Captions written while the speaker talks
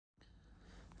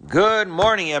Good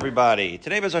morning, everybody.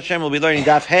 Today, B'ez Hashem, we'll be learning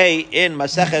Daf Hey in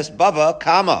Maseches Bava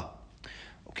Kama.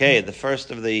 Okay, the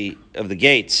first of the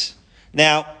gates.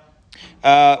 Now,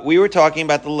 we were talking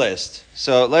about the list,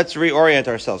 so let's reorient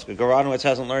ourselves because R Malinowitz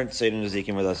hasn't learned Seder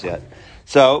Nezikin with us yet.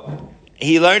 So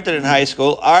he learned it in high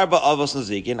school. Arba Avos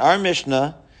Nezikin. Our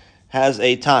Mishnah has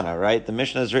a Tana, right? The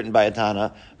Mishnah is written by a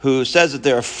Tana who says that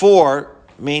there are four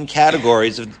main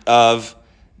categories of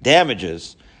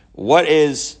damages. What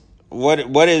is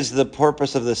the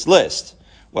purpose of this list?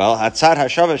 Well, Hatzad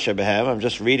Hashavah Shebehem, I'm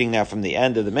just reading now from the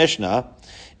end of the Mishnah,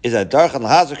 is that Darchan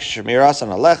Lahazak Shemiras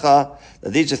and Alecha,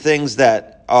 that these are things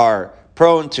that are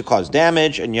prone to cause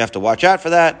damage, and you have to watch out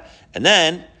for that. And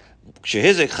then, when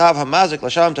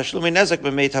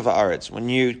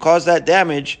you cause that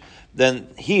damage, then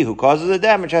he who causes the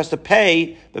damage has to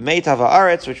pay b'meit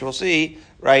ha'aretz, which we'll see,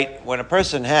 right, when a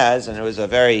person has, and it was a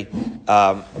very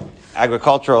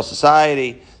agricultural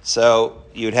society, so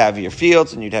you'd have your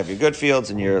fields, and you'd have your good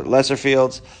fields, and your lesser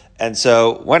fields. And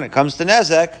so when it comes to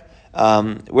Nezek,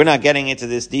 we're not getting into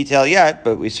this detail yet,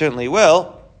 but we certainly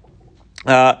will.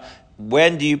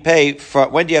 When do you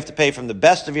have to pay from the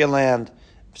best of your land?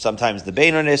 Sometimes the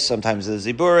Beinonis, sometimes the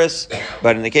Ziburis.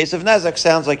 But in the case of Nezek,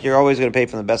 sounds like you're always going to pay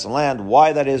from the best of the land.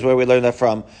 Why that is, where we learn that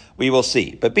from, we will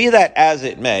see. But be that as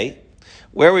it may,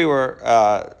 what we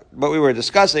were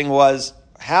discussing was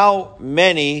how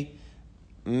many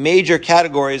major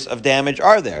categories of damage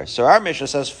are there. So our Mishnah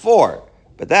says 4,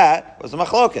 but that was the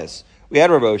Machlokes. We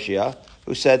had Rav Oshia,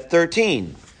 who said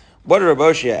 13. What did Rav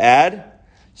Oshia add?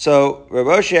 So Rav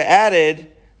Oshia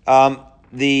added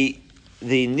the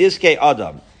Nizkei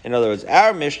Adam. In other words,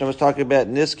 our Mishnah was talking about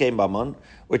Nizkei Mamon,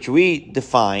 which we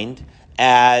defined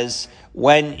as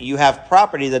when you have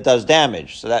property that does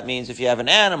damage. So that means if you have an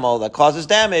animal that causes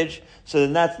damage, so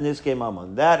then that's Nizkei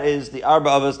Mamon. That is the Arba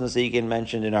Avos Nezikin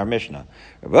mentioned in our Mishnah.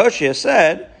 Rav Oshia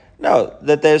said, no,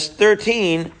 that there's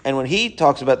 13, and when he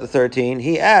talks about the 13,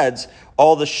 he adds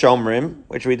all the Shomrim,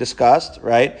 which we discussed,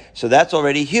 right? So that's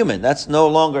already human. That's no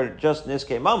longer just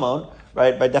Nizkei Mamon,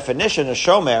 right? By definition, a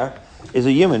Shomer is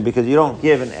a human because you don't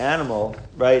give an animal,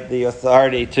 right, the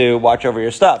authority to watch over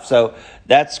your stuff. So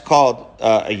that's called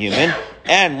a human.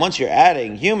 And once you're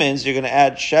adding humans, you're going to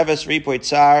add Sheves, Ripoy,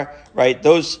 Tsar, right?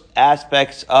 Those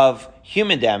aspects of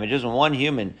human damages. When one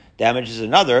human damages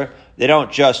another, they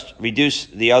don't just reduce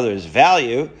the other's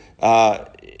value.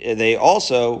 They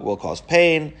also will cause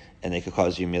pain, and they could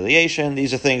cause humiliation.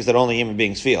 These are things that only human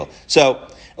beings feel. So,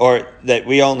 or that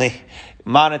we only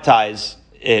monetize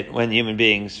it when human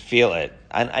beings feel it.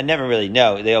 I never really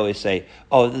know. They always say,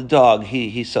 "Oh, the dog,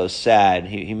 he's so sad.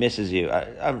 He misses you."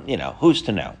 Who's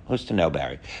to know? Who's to know,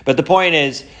 Barry? But the point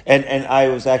is, and I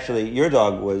was actually, your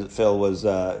dog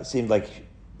seemed like,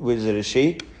 was it a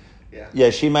she? Yeah. Yeah,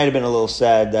 she might have been a little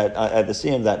sad that at the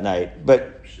Siyum that night,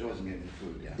 but she wasn't getting the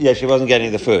food. Yeah, she wasn't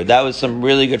getting the food. That was some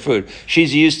really good food.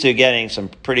 She's used to getting some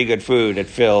pretty good food at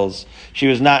Phil's. She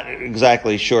was not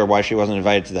exactly sure why she wasn't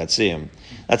invited to that Siyum.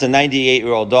 That's a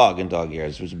 98-year-old dog in dog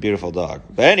years. It was a beautiful dog.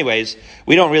 But anyways,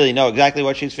 we don't really know exactly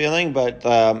what she's feeling,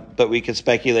 but we could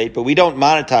speculate. But we don't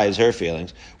monetize her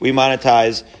feelings. We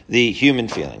monetize the human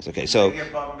feelings. Okay, so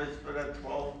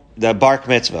the bark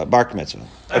mitzvah.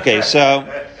 Okay, so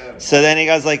then he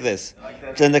goes like this.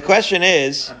 Then the question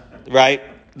is, right?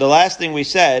 The last thing we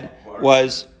said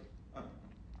was,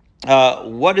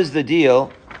 what is the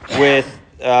deal with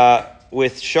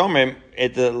Shomrim?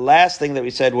 The last thing that we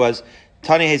said was, the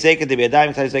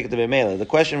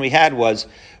question we had was,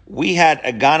 we had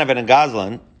a Ganav and a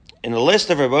Gazlan in the list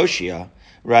of Rav Oshia,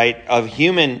 right, of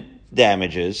human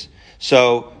damages.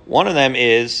 So one of them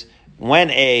is when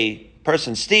a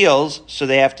person steals, so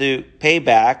they have to pay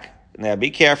back. Now be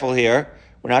careful here.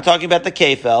 We're not talking about the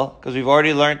kefel, because we've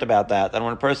already learned about that. That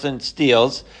when a person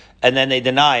steals and then they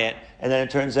deny it, and then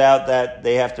it turns out that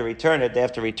they have to return it, they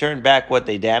have to return back what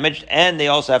they damaged, and they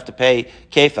also have to pay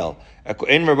kefel.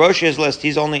 In Rav Oshia's list,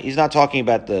 he's not talking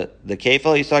about the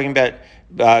kefil, he's talking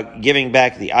about giving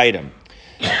back the item.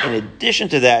 In addition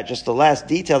to that, just the last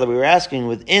detail that we were asking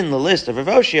within the list of Rav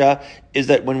Oshia is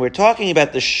that when we're talking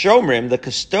about the shomrim, the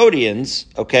custodians,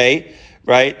 okay,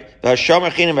 right,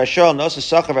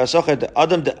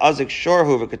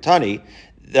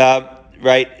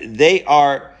 right, they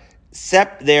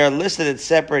are listed in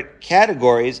separate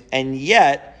categories, and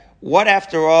yet, what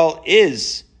after all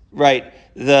is, right,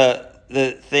 the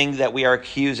thing that we are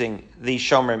accusing the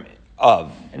Shomer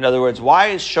of? In other words, why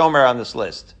is Shomer on this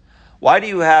list? Why do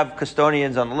you have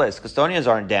custodians on the list? Custodians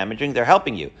aren't damaging, they're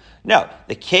helping you. No,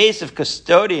 the case of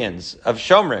custodians of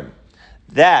Shomerim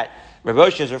that Rav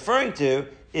Oshia is referring to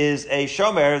is a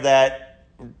Shomer that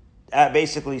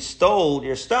basically stole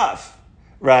your stuff,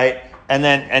 right?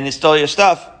 and he stole your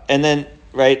stuff, and then,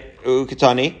 right,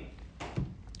 ukitani,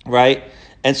 right?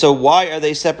 And so why are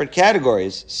they separate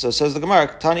categories? So says the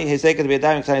Gemara, Tani hezeka to be a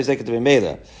diamond, Tani hezeka to be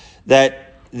mela.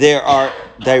 That there are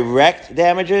direct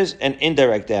damages and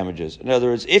indirect damages. In other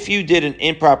words, if you did an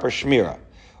improper shmira,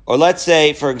 or let's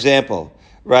say, for example,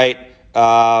 right,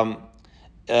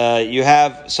 you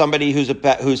have somebody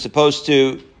who's supposed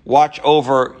to watch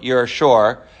over your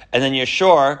shore, and then your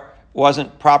shore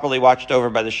wasn't properly watched over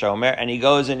by the shomer, and he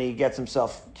goes and he gets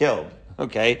himself killed,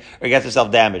 okay, or gets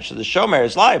himself damaged. So the shomer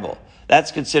is liable.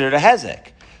 That's considered a hezek.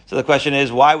 So the question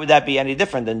is, why would that be any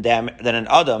different than an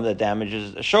adam that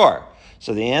damages a shore?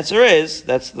 So the answer is,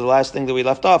 that's the last thing that we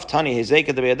left off, Tani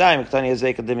hezeka to be a daim, Tani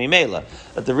hezeka to be mela.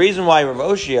 But the reason why Rav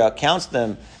Oshia counts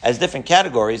them as different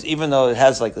categories, even though it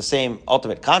has like the same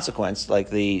ultimate consequence, like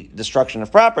the destruction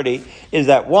of property, is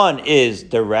that one is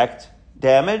direct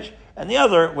damage, and the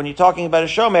other, when you're talking about a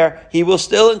shomer, he will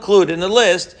still include in the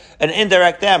list an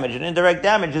indirect damage. An indirect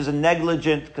damage is a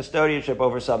negligent custodianship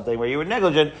over something where you were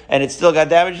negligent and it still got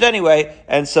damaged anyway,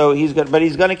 and so he's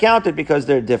going to count it because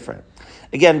they're different.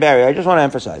 Again, Barry, I just want to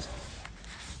emphasize,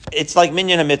 it's like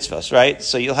minyan ha-mitzvahs, right?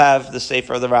 So you'll have the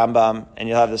Sefer of the Rambam, and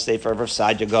you'll have the Sefer of Rav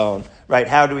Saadia Gaon, right?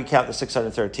 How do we count the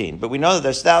 613? But we know that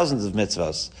there's thousands of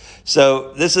mitzvahs.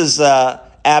 So this is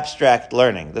abstract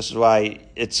learning. This is why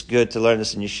it's good to learn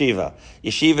this in yeshiva.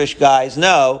 Yeshivish guys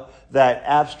know that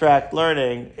abstract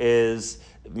learning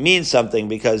means something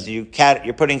because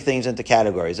you're putting things into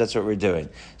categories. That's what we're doing.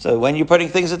 So when you're putting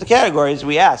things into categories,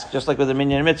 we ask, just like with the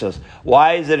minyan mitzvahs,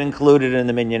 why is it included in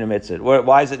the minyan mitzvah?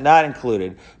 Why is it not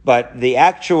included? But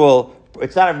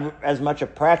it's not as much a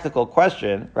practical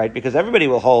question, right? Because everybody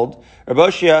will hold, Rav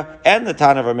Oshia and the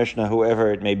Tana of our Mishnah,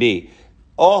 whoever it may be,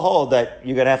 all hold that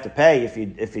you're going to have to pay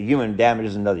if a human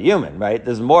damages another human, right?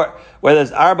 There's more, whether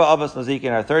it's arba avos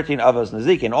nazikin or 13 avos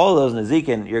nazikin, all of those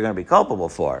nazikin you're going to be culpable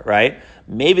for, right?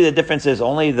 Maybe the difference is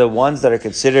only the ones that are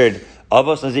considered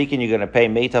avos nazikin you're going to pay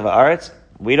meitav haaretz.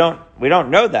 We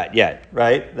don't know that yet,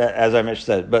 right? That, as I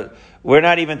said, but we're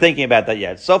not even thinking about that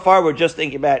yet. So far, we're just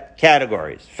thinking about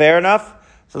categories. Fair enough?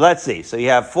 So let's see. So you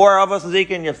have 4 avos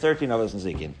nazikin, you have 13 avos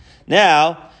nazikin.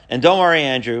 Now, and don't worry,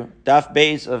 Andrew, daf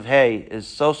base of hay is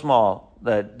so small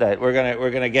that we're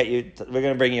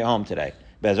gonna bring you home today.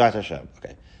 Be'ezrat Hashem.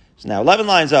 Okay. So now 11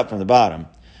 lines up from the bottom,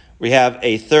 we have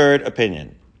a third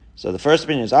opinion. So the first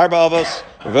opinion is arba avos.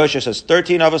 Rav Oshia says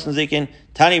 13 avos nazikin.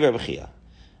 Tani Rav Chia.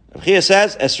 Rav Chia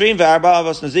says esrim ve'arba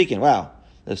avos nazikin. Wow,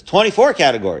 there's 24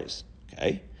 categories.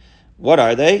 Okay, what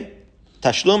are they?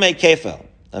 Tashlumei kefel.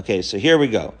 Okay, so here we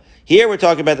go. Here we're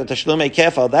talking about the tashlumei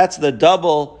kefel. That's the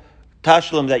double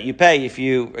tashlum that you pay if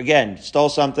you, again, stole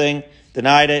something,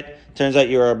 denied it, turns out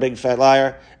you were a big fat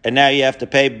liar, and now you have to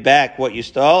pay back what you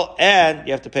stole, and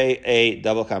you have to pay a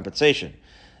double compensation.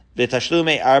 The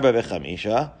tashlumei arba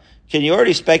v'chamisha. Can you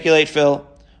already speculate, Phil,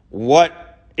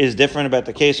 what is different about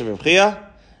the case of Rav Chia?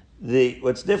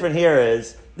 What's different here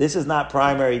is, this is not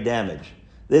primary damage.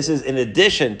 This is in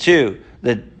addition to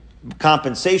the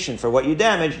compensation for what you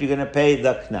damaged, you're going to pay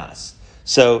the knas.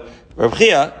 So, Rav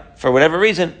Chia, for whatever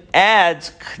reason,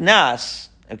 adds knas,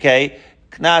 okay?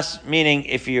 Knas meaning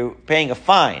if you're paying a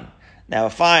fine. Now a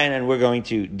fine, and we're going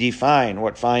to define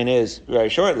what fine is very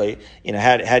shortly,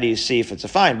 how do you see if it's a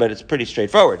fine? But it's pretty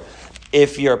straightforward.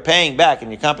 If you're paying back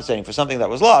and you're compensating for something that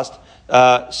was lost,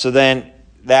 so then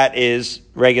that is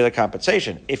regular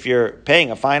compensation. If you're paying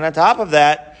a fine on top of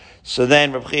that, so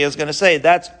then Rav Chia is going to say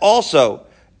that's also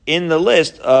in the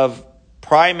list of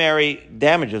primary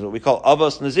damages, what we call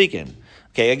avos nazikin.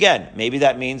 Okay, again, maybe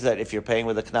that means that if you're paying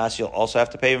with a knas, you'll also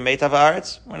have to pay with meitav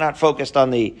haaretz. We're not focused on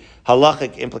the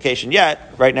halachic implication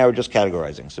yet. Right now, we're just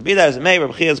categorizing. So be that as it may,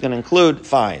 Rav Chia is going to include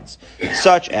fines,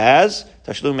 such as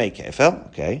tashlumei kefel,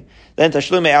 okay, then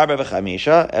tashlumei arba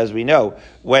v'chamisha, as we know,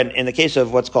 when in the case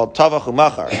of what's called tavach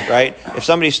umachar, right? If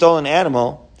somebody stole an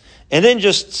animal and didn't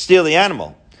just steal the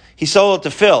animal, he sold it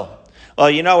to Phil.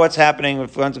 Well, you know what's happening when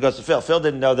it goes to Phil. Phil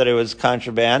didn't know that it was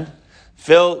contraband.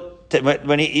 Phil,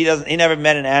 when he never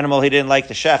met an animal he didn't like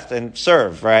to shecht and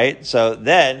serve, right? So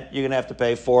then you're going to have to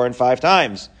pay 4 and 5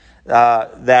 times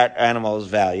that animal's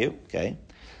value, okay?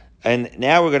 And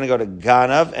now we're going to go to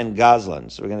ganav and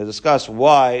gazlan. So we're going to discuss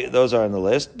why those are on the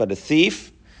list. But a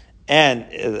thief, and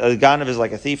a ganav is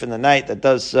like a thief in the night that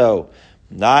does so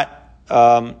not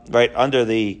right under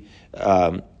the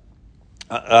when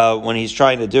he's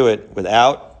trying to do it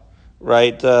without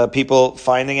people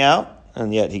finding out,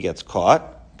 and yet he gets caught.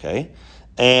 Okay,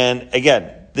 and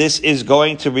again, this is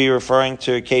going to be referring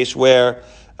to a case where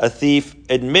a thief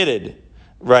admitted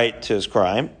to his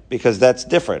crime, because that's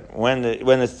different. When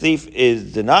the thief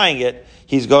is denying it,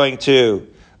 he's going to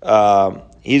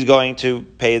he's going to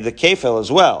pay the kefil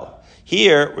as well.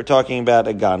 Here, we're talking about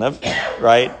a ganav,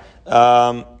 right?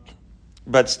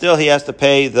 But still he has to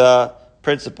pay the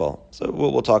principal. So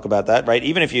we'll talk about that, right?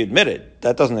 Even if you admit it,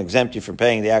 that doesn't exempt you from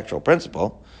paying the actual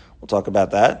principal. We'll talk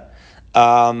about that.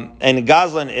 And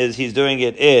Goslin he's doing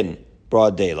it in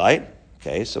broad daylight.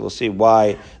 Okay, so we'll see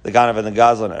why the Ganav and the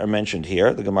Goslin are mentioned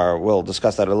here. The Gemara will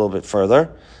discuss that a little bit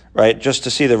further, right? Just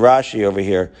to see the Rashi over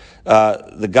here.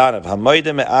 The Ganav,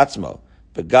 Hamoide me'atzmo,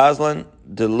 the Goslin,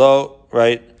 Delo,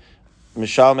 right?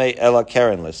 Mishalme ela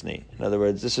keren lisni. In other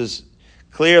words, this is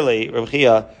clearly, Rav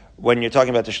Chia, when you're talking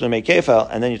about Teshlume Kefel,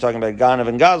 and then you're talking about Ganav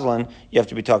and Goslin, you have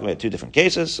to be talking about two different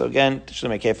cases. So again,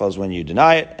 Teshlume Kefel is when you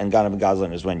deny it, and Ganav and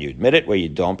Goslin is when you admit it, where you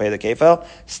don't pay the Kefel.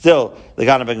 Still, the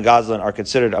Ganav and Goslin are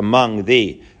considered among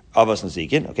the Avos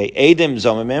Nezikin. Okay, Edim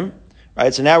Zomimim,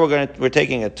 right? So now we're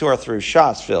taking a tour through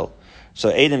Shas, Phil.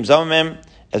 So Edim Zomimim,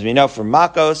 as we know from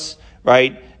Makos,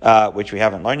 right? Which we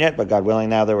haven't learned yet, but God willing,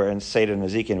 now that we're in Seder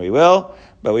Nezikin, we will.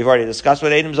 But we've already discussed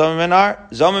what Edim Zomimim are.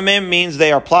 Zomimim means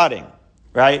they are plotting,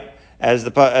 right? As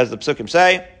the Psukim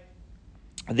say,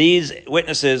 these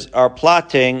witnesses are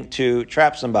plotting to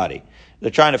trap somebody.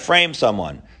 They're trying to frame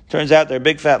someone. Turns out they're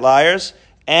big fat liars,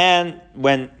 and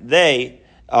when they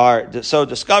are so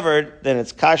discovered, then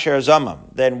it's kasher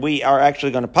zamam. Then we are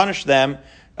actually going to punish them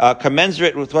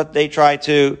commensurate with what they try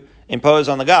to impose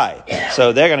on the guy.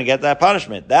 So they're going to get that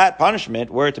punishment. That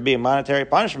punishment, were it to be a monetary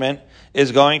punishment,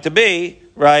 is going to be,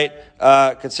 right,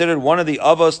 considered one of the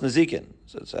avos nezikin.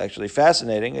 So it's actually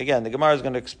fascinating. Again, the Gemara is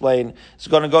going to explain, it's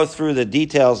going to go through the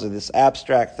details of this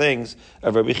abstract things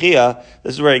of Rabbi Chia.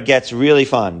 This is where it gets really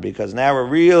fun, because now we're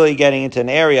really getting into an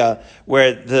area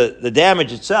where the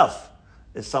damage itself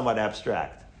is somewhat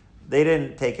abstract. They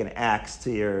didn't take an axe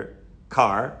to your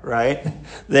car, right?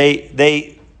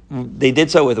 They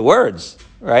did so with words,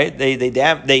 right? They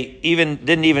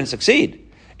didn't even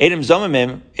succeed. Edom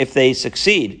Zomimim, if they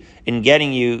succeed in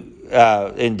getting you,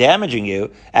 in damaging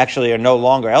you, actually are no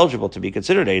longer eligible to be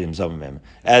considered Edom Zomimim,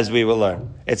 as we will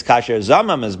learn. It's kasher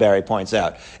zamam, as Barry points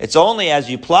out. It's only as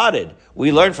you plotted.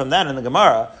 We learn from that in the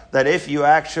Gemara that if you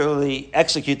actually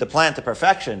execute the plan to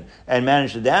perfection and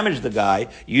manage to damage the guy,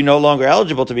 you're no longer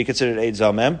eligible to be considered Eid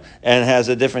Zomim and has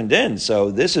a different din. So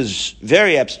this is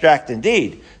very abstract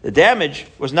indeed. The damage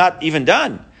was not even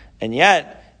done. And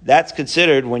yet, that's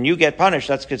considered, when you get punished,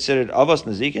 that's considered avos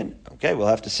nezikin. Okay, we'll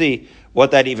have to see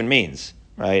what that even means,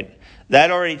 right?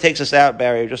 That already takes us out,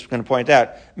 Barry. I'm just going to point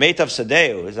out, meitav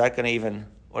sadeu, is that going to even,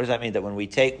 what does that mean? That when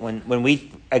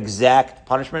we exact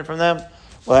punishment from them,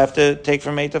 we'll have to take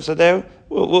from meitav sadeu?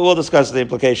 We'll discuss the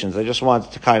implications. I just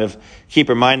want to kind of keep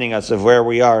reminding us of where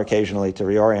we are occasionally to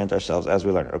reorient ourselves as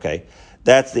we learn. Okay,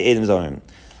 that's the Edom Zomim.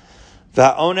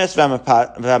 Va'ones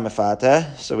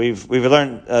v'amafata. So we've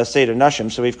learned Seder Nashim.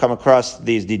 So we've come across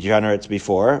these degenerates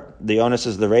before. The onus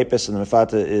is the rapist, and the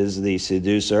mafata is the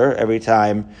seducer. Every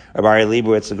time Rabbi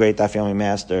Leibowitz, the great Daf Yomi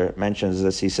master, mentions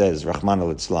this, he says Rahman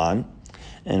al-Itzlan,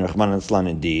 and Rahman al-Itzlan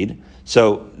indeed.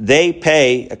 So they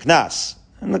pay a knas,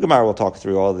 and the Gemara will talk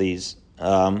through all these.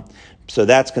 So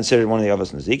that's considered one of the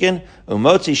avos nezikin.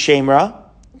 Umotzi shemra.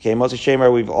 Okay, motzi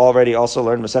shemra. We've already also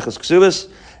learned Maseches Ksubas.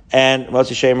 And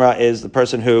Motzi Shemra is the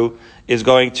person who is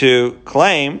going to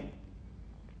claim,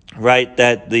 right,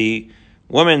 that the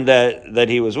woman that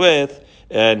he was with,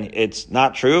 and it's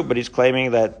not true, but he's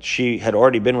claiming that she had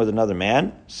already been with another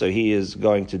man, so he is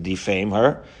going to defame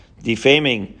her.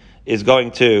 Defaming is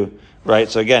going to, right,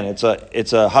 so again, it's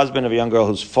a husband of a young girl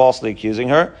who's falsely accusing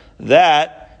her.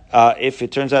 That, if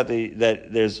it turns out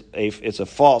that it's a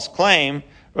false claim,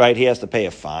 right, he has to pay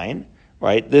a fine.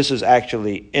 Right, this is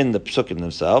actually in the psukim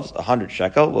themselves, 100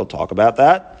 shekel. We'll talk about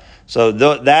that. So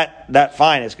that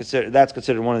fine is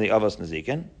considered one of the avos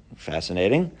nezikin.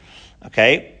 Fascinating.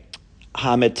 Okay,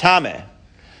 hametame.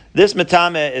 This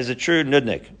metame is a true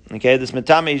nudnik. Okay, this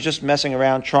metame is just messing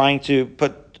around, trying to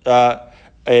put tuma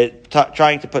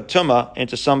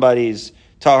into somebody's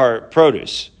tahar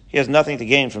produce. He has nothing to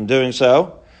gain from doing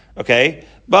so. Okay,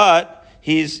 but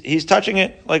he's touching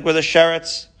it like with a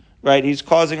sheretz. Right, he's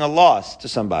causing a loss to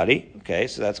somebody. Okay,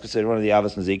 so that's considered one of the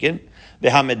avos nezikin.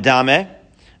 V'hamedame.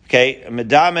 Okay,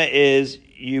 medame is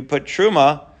you put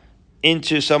truma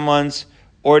into someone's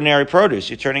ordinary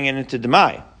produce. You're turning it into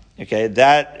demai. Okay,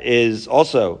 that is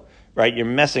also, right, you're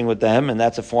messing with them, and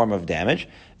that's a form of damage.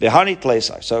 V'hani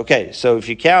tleisar. So, okay, so if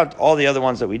you count all the other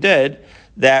ones that we did,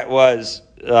 that was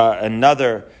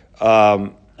another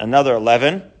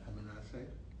 11.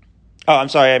 Oh, I'm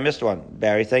sorry, I missed one.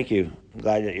 Barry, thank you. I'm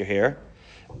glad that you're here.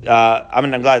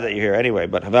 I'm glad that you're here anyway.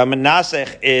 But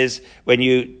Menasech is when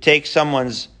you take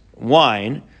someone's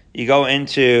wine, you go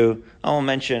into I won't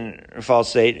mention false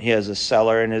state. He has a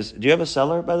cellar in his. Do you have a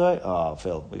cellar, by the way? Oh,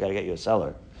 Phil, we got to get you a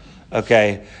cellar.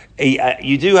 Okay,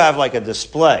 you do have like a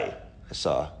display. I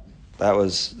saw that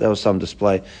was some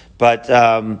display, but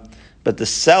the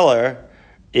cellar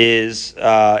is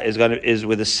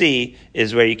with a C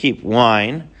is where you keep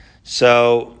wine.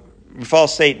 So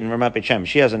false Satan, Ramat Bechem,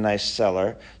 she has a nice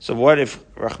cellar. So what if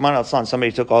Rahman al-San,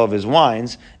 somebody took all of his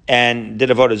wines and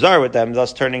did a avodah zarah with them,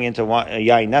 thus turning into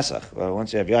yain nesach? Well,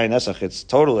 once you have yain nesach, it's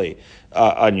totally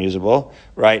unusable,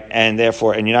 right? And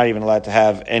therefore, and you're not even allowed to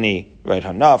have any right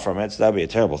hana from it. So that would be a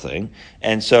terrible thing.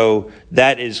 And so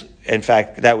that is, in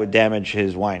fact, that would damage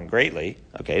his wine greatly.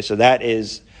 Okay, so that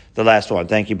is the last one.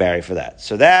 Thank you, Barry, for that.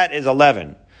 So that is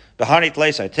 11. The Hani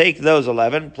place, I take those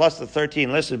 11 plus the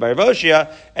 13 listed by Rav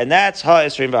Oshia, and that's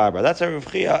Ha-Esrim V'Arba. That's how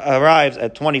Rav Chia arrives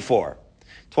at 24.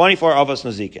 24 Avos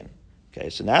Nazikin.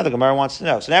 Okay, so now the Gemara wants to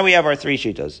know. So now we have our three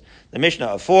shitas. The Mishnah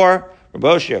of 4, Rav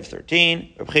Oshia of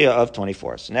 13, Rav Chia of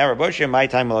 24. So now Rav Oshia, my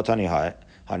time Melotani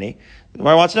Hani. The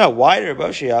Gemara wants to know, why did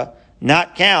Rav Oshia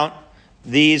not count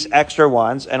these extra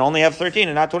ones and only have 13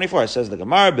 and not 24? It says the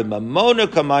Gemara, B'mamona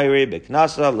Kamairi,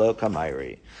 B'knasa lo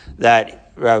Kamairi.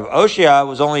 That Rav Oshia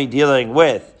was only dealing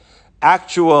with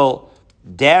actual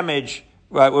damage,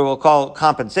 right, what we'll call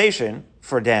compensation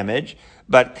for damage,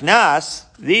 but knas,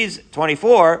 these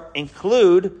 24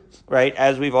 include, right,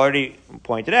 as we've already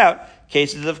pointed out,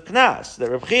 cases of knas. That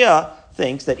Rav Chia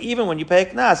thinks that even when you pay a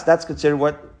knas, that's considered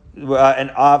an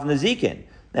av nazikin.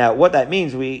 Now, what that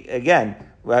means,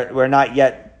 we're not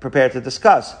yet prepared to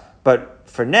discuss, but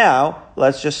for now,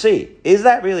 let's just see. Is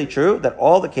that really true, that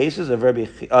all the cases of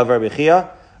Rabbi Chia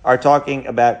are talking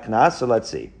about knas? So let's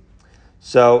see.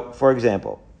 So, for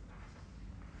example,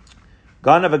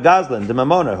 Ganav and Gazlan, the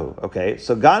Mamonahu. Okay,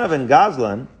 so Ganav and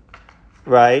Gazlan,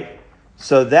 right?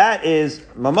 So that is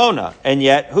Mamona. And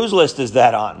yet, whose list is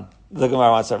that on? The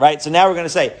Gemara wants that, right? So now we're going to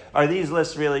say, are these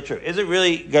lists really true? Is it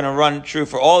really going to run true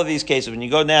for all of these cases? When you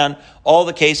go down all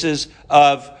the cases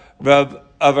of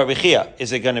Rabbi Chia,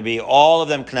 is it going to be all of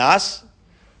them knas?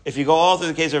 If you go all through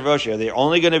the case of Rav Oshia, are they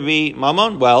only going to be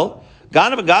mamon? Well,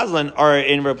 Ganav and Gazlan are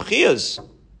in Rabbi Chia's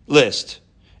list.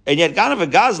 And yet Ganav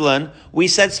and Gazlan, we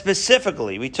said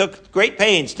specifically, we took great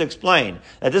pains to explain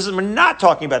that we're not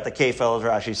talking about the kefel, as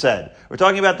Rashi said. We're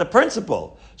talking about the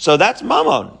principle. So that's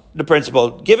mamon, the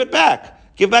principle. Give it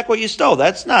back. Give back what you stole.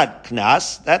 That's not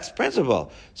knas, that's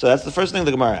principle. So that's the first thing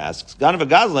the Gemara asks. Ganav and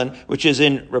Gazlan, which is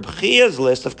in Rabbi Chia's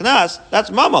list of knas, that's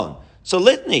mamon. So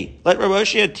litany, let Rav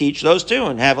Oshia teach those two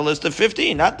and have a list of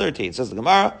 15, not 13. Says the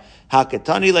Gemara,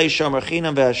 Haketani le shomer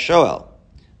chinam ve'ashoel.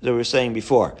 As we were saying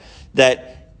before,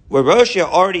 that Rav Oshia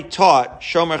already taught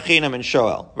shomer chinam and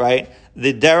shoel, right?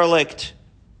 The derelict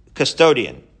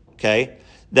custodian, okay?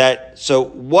 So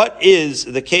what is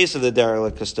the case of the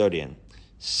derelict custodian?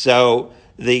 So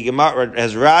the Gemara,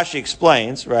 as Rashi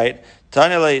explains, right?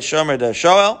 Tani le shomer da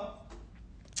shoel.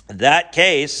 That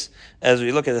case, as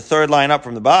we look at the third line up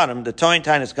from the bottom, the toin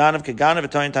tainus ganav keganav, the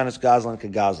toin tainus gazlan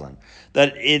kegazlan.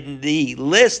 That in the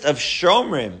list of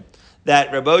shomrim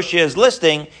that Rav Oshia is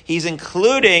listing, he's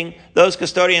including those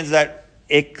custodians that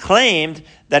it claimed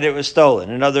that it was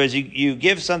stolen. In other words, you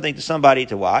give something to somebody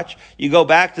to watch, you go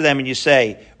back to them and you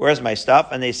say, where's my stuff?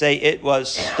 And they say it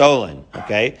was stolen.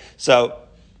 Okay? So,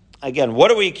 again, what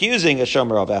are we accusing a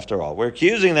shomer of after all? We're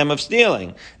accusing them of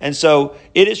stealing. And so,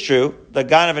 it is true that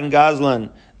Ganav and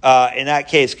Gazlan, in that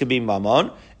case, could be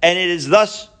mamon. And it is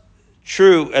thus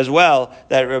true as well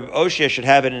that Rav Oshia should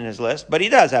have it in his list, but he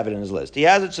does have it in his list. He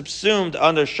has it subsumed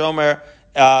under shomer,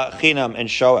 chinam, and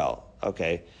shoel.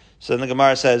 Okay? So then the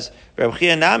Gemara says, Rav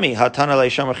Chia nami hatana le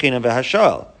shomer chinam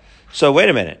v'hashoel. So wait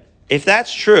a minute. If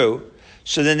that's true,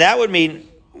 so then that would mean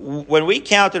when we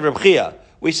counted Rav Chia,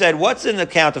 we said, what's in the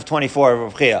count of 24 of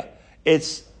Rav Chia?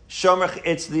 It's shomer,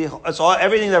 it's all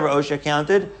everything that Rav Oshia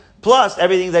counted plus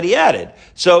everything that he added.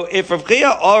 So if Rav Chia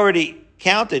already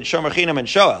counted shomer chinam and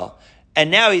shoel, and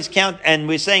now and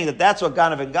we're saying that that's what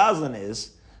Ganav and Gazlan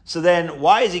is, so then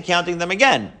why is he counting them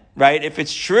again? Right? If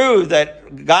it's true that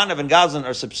Ganav and Gazlan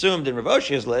are subsumed in Rav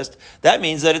Oshia's list, that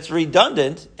means that it's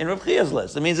redundant in Rav Chia's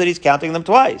list. It means that he's counting them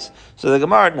twice. So the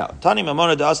Gemara, no. Tani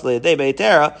mamona d'asle yedei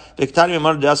be'itera, v'ktani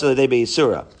mamona d'asle yedei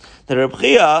be'isura. The Rav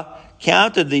Chia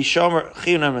counted the shomer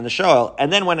chinam and the shoel,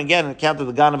 and then went again and counted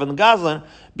the Ganav and the Gazlan,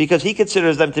 because he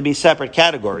considers them to be separate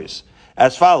categories,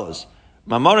 as follows.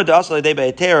 Mamona d'asle yedei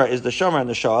be'itera is the shomer and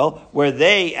the shoel, where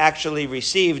they actually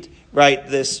received, right,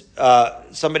 this,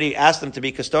 somebody asked them to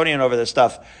be custodian over this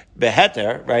stuff,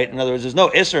 beheter, right? In other words, there's no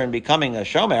isser in becoming a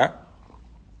shomer.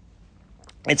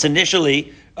 It's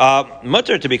initially,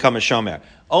 mutter to become a shomer.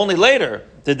 Only later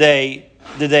did they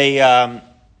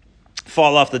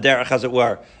fall off the derech, as it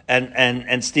were,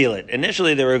 and steal it.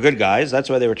 Initially, they were good guys. That's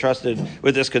why they were trusted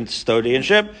with this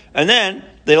custodianship. And then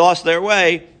they lost their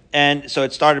way, and so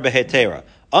it started behetera.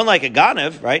 Unlike a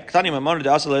ganav, right?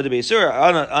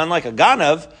 Unlike a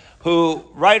ganav, who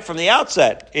right from the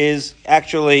outset is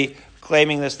actually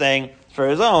claiming this thing for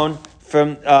his own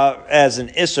from as an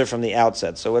isser from the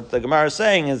outset. So what the Gemara is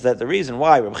saying is that the reason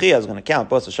why Reb Chia is going to count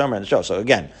both the shomer and the show. So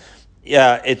again,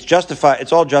 it's justified.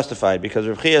 It's all justified because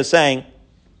Reb Chia is saying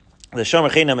the shomer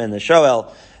chinam and the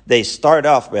shoel, they start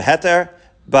off beheter,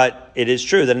 but it is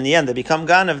true that in the end they become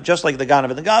ganav, just like the ganav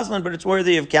and the gazlan, but it's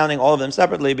worthy of counting all of them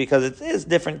separately because it is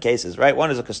different cases, right? One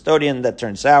is a custodian that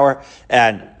turned sour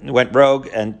and went rogue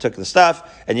and took the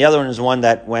stuff, and the other one is one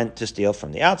that went to steal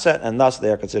from the outset, and thus they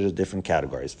are considered different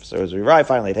categories. So as we arrive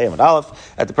finally at Hayam and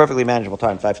Aleph, at the perfectly manageable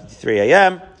time, 5:53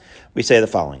 a.m., we say the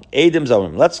following. Eidim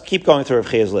Zomim. Let's keep going through Rav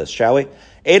Chia's list, shall we?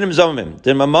 Eidim Zomim.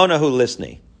 De Mamonahu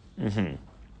Lisni.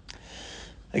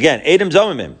 Again, Eidim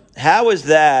Zomimim. How is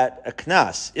that a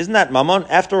knas? Isn't that mamon?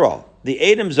 After all, the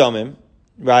Eidim Zomim,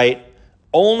 right,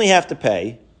 only have to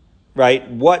pay,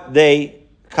 right, what they,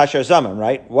 kasher zamim,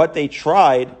 right, what they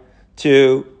tried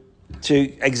to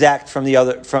exact from the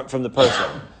other, from the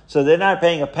person. So they're not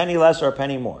paying a penny less or a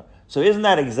penny more. So isn't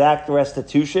that exact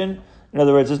restitution? In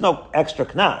other words, there's no extra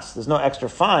knas, there's no extra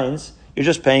fines, you're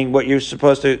just paying what you're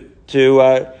supposed to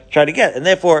try to get. And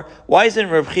therefore, why isn't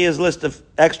Rav Chia's list of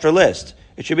extra list?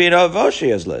 It should be in Rav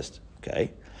Oshia's list.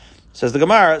 Okay, says the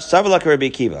Gemara, Savalak Rabbi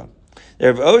Akiva.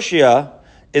 Rav Oshia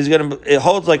it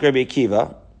holds like Rabbi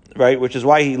Akiva, right? Which is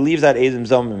why he leaves that Eidim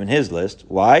Zomim in his list.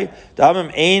 Why?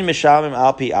 Damim ein mishamim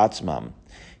alpi atzmam.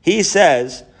 He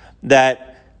says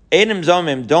that Eidim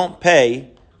Zomim don't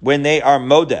pay when they are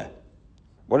modeh.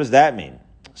 What does that mean?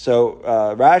 So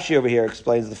Rashi over here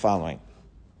explains the following: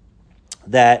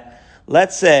 that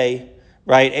let's say,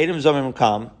 right, Eidim Zomim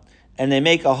come and they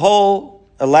make a whole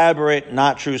elaborate,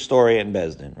 not true story in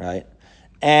Bezdin, right?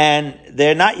 And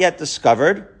they're not yet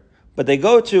discovered, but they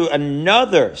go to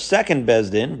another second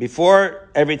Bezdin before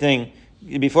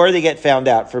they get found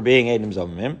out for being Eidim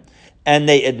Zomim, and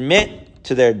they admit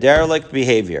to their derelict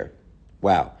behavior.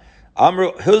 Wow.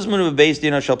 Amru Huzmanu Beis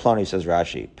Dino Shel Ploni, says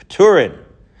Rashi. Paturin.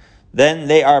 Then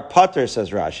they are pater,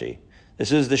 says Rashi.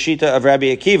 This is the Shita of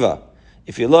Rabbi Akiva.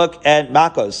 If you look at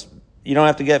Makos, you don't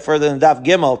have to get further than Daf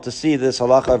Gimel to see this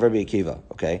halacha of Rabbi Akiva.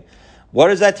 Okay, what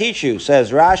does that teach you? Says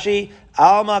Rashi,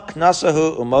 Alma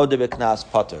knasahu umode b'knas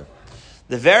pater.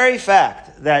 The very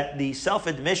fact that the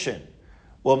self-admission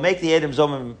will make the Eidim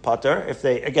Zomim pater, if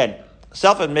they, again,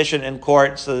 self-admission in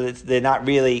court, so that they're not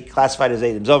really classified as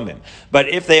Eidim Zomim. But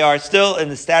if they are still in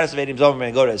the status of Eidim Zomim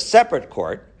and go to a separate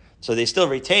court, so they still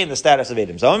retain the status of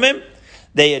Eidim Zomim,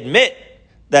 they admit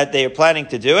that they are planning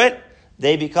to do it,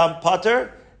 they become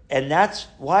pater. And that's,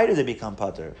 why do they become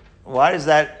pater? Why does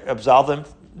that absolve them,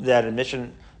 that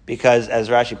admission? Because, as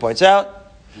Rashi points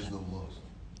out, there's no loss.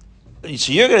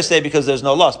 So you're going to say because there's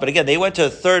no loss. But again, they went to a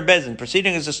third Bezdin.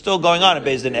 Proceedings are still going on in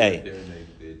Bezdin A.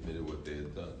 They admitted what they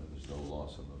had done, and there's no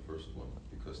loss on the first one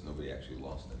because nobody actually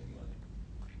lost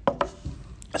any money.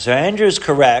 So Andrew is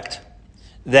correct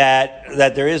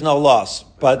that there is no loss.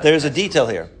 But there's a detail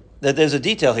here.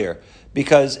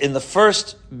 Because in the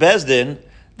first Bezdin,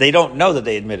 they don't know that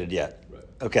they admitted yet. Right.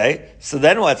 Okay? So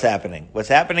then what's happening? What's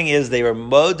happening is they were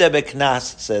modeh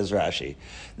b'knas, says Rashi.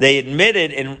 They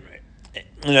admitted, in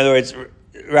other words,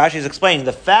 Rashi is explaining,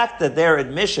 the fact that their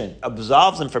admission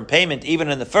absolves them from payment even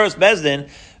in the first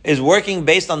Bezdin is working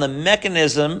based on the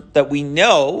mechanism that we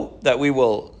know, that we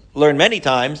will learn many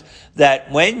times,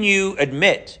 that when you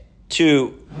admit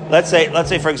to, let's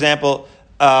say for example,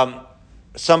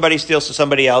 somebody steals to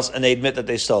somebody else and they admit that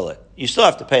they stole it. You still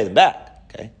have to pay them back.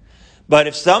 Okay, but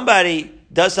if somebody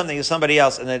does something to somebody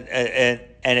else and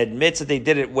admits that they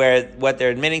did it where what they're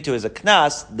admitting to is a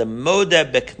knas, the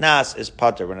modeh b'knas is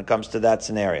pater when it comes to that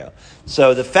scenario.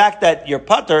 So the fact that you're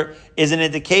pater is an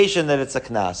indication that it's a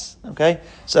knas. Okay,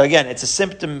 so again, it's a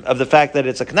symptom of the fact that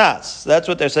it's a knas. So that's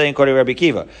what they're saying according to Rabbi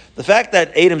Akiva. The fact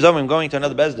that Eidim Zomim going to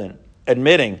another Bezdin,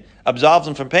 admitting, absolves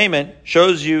them from payment,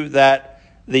 shows you that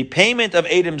the payment of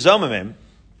Eidim Zomimim,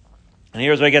 and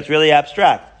here's where it gets really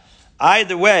abstract.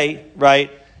 Either way, right,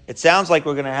 it sounds like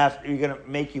you're going to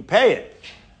make you pay it.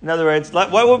 In other words,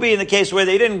 what would be in the case where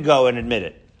they didn't go and admit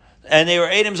it? And they were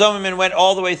Eidim Zomim and went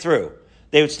all the way through.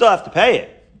 They would still have to pay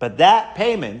it. But that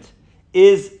payment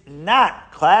is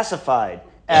not classified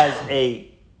as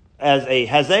a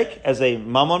hezek, as a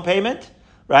mammon payment,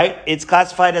 right? It's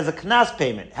classified as a knas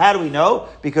payment. How do we know?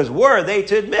 Because were they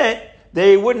to admit,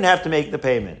 they wouldn't have to make the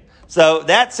payment. So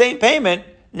that same payment,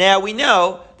 now we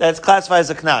know that's classified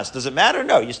as a knas. Does it matter?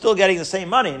 No, you're still getting the same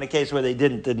money in the case where they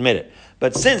didn't admit it.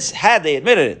 But since, had they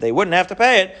admitted it, they wouldn't have to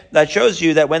pay it, that shows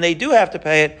you that when they do have to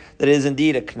pay it, that it is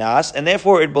indeed a knas, and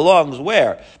therefore it belongs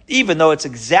where? Even though it's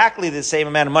exactly the same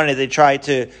amount of money they tried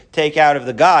to take out of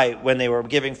the guy when they were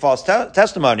giving false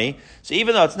testimony, so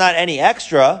even though it's not any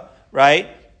extra, right,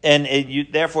 and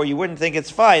therefore you wouldn't think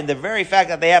it's fine, the very fact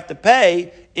that they have to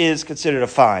pay is considered a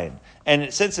fine.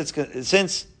 And since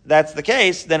that's the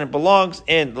case, then it belongs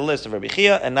in the list of Rabbi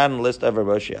Chia and not in the list of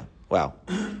Rabbi Shia. Wow.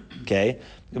 Okay.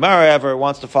 Gemara, however,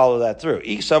 wants to follow that through.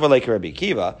 If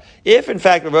in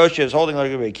fact Rabbi Shia is holding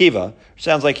like Rabbi Kiva,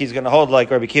 sounds like he's going to hold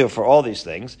like Rabbi Kiva for all these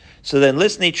things, so then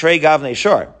listni trey gavne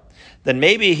shor, then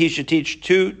maybe he should teach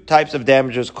two types of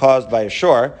damages caused by a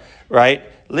shor, right?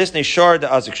 Listni shor de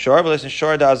azik shor, but listni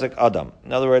shor de azik adam.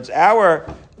 In other words, our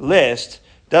list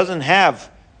doesn't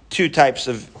have two types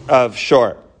of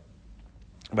shor.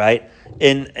 Right?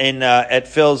 At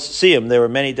Phil's Siyum, there were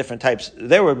many different types.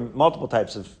 There were multiple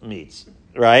types of meats,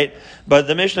 right? But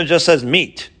the Mishnah just says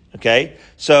meat, okay?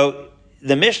 So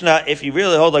the Mishnah, if you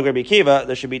really hold like Rabbi Akiva,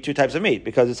 there should be two types of meat,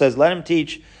 because it says, let him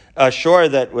teach a shor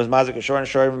that was mazik a shor and a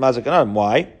shor mazik another.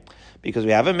 Why? Because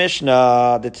we have a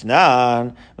Mishnah, the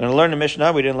Tanan. We're going to learn the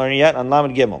Mishnah. We didn't learn it yet on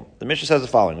Lamed Gimel. The Mishnah says the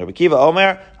following. Rabbi Akiva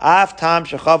Omer, af tam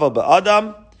shechaval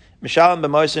be'adam, mishalem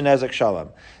b'moisen nezek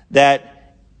shalom. That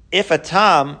if a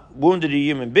tam wounded a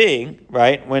human being,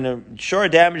 right, when a shor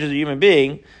damages a human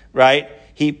being, right,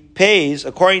 he pays,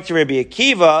 according to Rabbi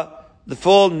Akiva, the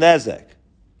full nezek.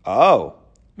 Oh,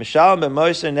 mishalem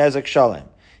b'moisen nezek shalom.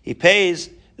 He pays,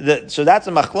 so that's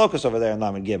a machlokus over there in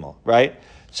Lamed Gimel, right?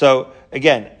 So,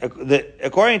 again,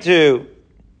 according to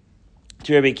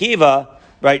Rabbi Akiva,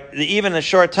 right, even a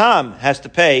shor tam has to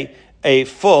pay a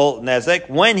full nezek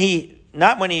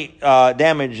not when he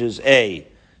damages a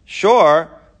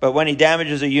shor, but when he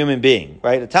damages a human being,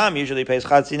 right? A tam usually pays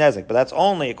chatzi nezek, but that's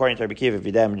only according to Rabbi Akiva if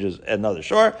he damages another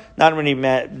shor, not when he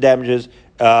damages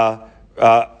a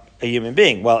human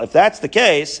being. Well, if that's the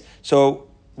case, so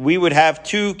we would have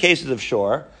two cases of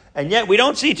shor, and yet we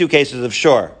don't see two cases of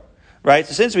shor, right?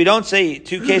 So since we don't see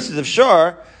two cases of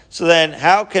shor, so then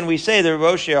how can we say that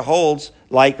Rabbi Shia holds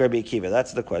like Rabbi Akiva?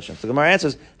 That's the question. So the Gemara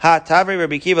answers, ha tavri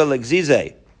Rabbi Akiva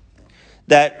legzize,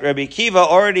 that Rabbi Akiva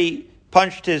already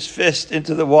punched his fist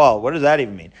into the wall. What does that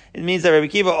even mean? It means that Rabbi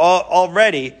Akiva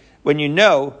already, when you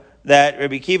know that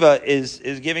Rabbi Akiva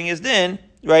is giving his din,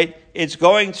 right, it's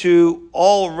going to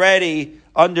already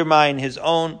undermine his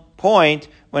own point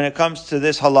when it comes to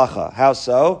this halacha. How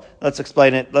so? Let's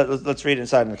explain it. Let's read it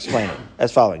inside and explain it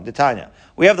as following. Tanya.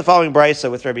 We have the following brisa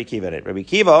with Rabbi Akiva in it. Rabbi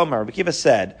Akiva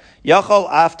said, Yachol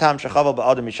aftam shechaval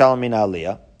ba'adam yishalom min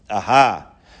aliyah.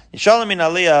 Aha. Yishalom min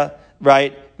aliyah,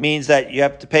 right, means that you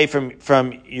have to pay from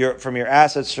your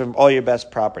assets, from all your best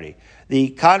property. The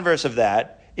converse of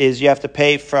that is you have to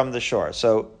pay from the shore.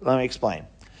 So let me explain.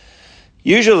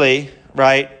 Usually,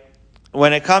 right,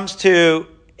 when it comes to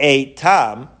a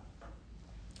tam,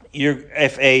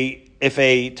 if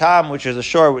a tam, which is a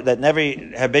shore that never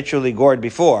habitually gored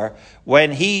before,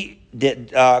 when he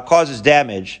causes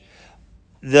damage,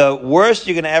 the worst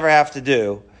you're going to ever have to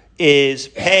do is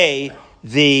pay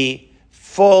the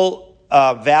full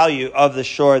value of the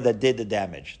shore that did the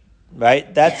damage,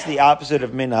 right? That's the opposite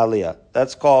of min haliyah.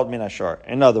 That's called min hashor.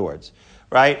 In other words,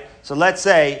 right? So let's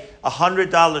say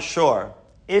 $100 shore.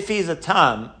 If he's a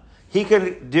tam, he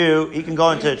can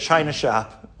go into a china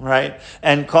shop, right,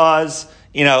 and cause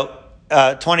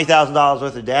 $20,000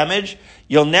 worth of damage.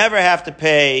 You'll never have to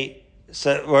pay.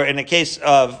 Or in the case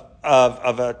of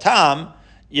a tam,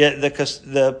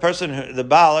 the person, the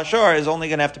Baal HaShor, is only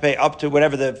going to have to pay up to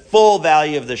whatever the full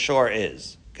value of the shore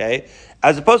is. Okay?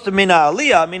 As opposed to Mina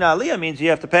Aliyah means you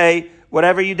have to pay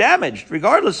whatever you damaged,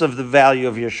 regardless of the value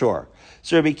of your shore.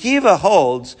 So Rabbi Akiva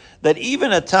holds that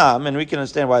even a tam, and we can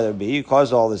understand why that would be, you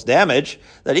caused all this damage,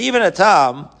 that even a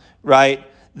tam, right,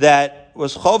 that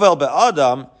was chovel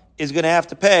be'adam, is going to have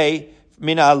to pay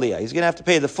Mina Aliyah. He's going to have to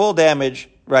pay the full damage,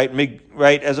 right,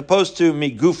 as opposed to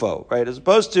migufo, right, as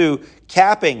opposed to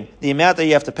capping the amount that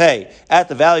you have to pay at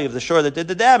the value of the shore that did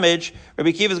the damage.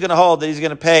 Rabbi Akiva is going to hold that he's going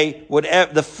to pay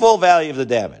whatever the full value of the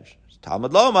damage.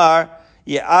 Talmud Lomar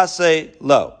Ye'aseh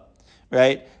lo,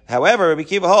 right. However, Rabbi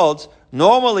Akiva holds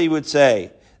normally would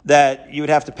say that you would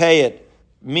have to pay it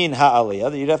min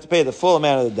ha'aliyah, that you'd have to pay the full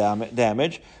amount of the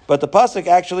damage, but the pasuk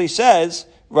actually says,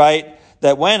 right,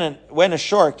 that when a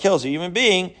shore kills a human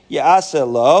being, Ye'aseh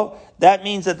lo, that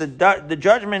means that the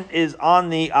judgment is on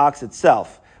the ox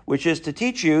itself, which is to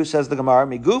teach you, says the Gemara,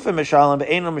 miguf and mishalim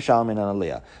ve'einu mishalim in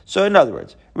aliyah. So in other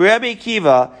words, Rabbi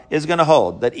Akiva is going to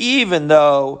hold that even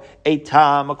though a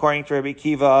tam, according to Rabbi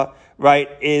Akiva, right,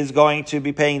 is going to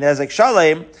be paying nezek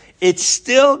shalem, it's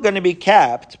still going to be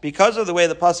capped because of the way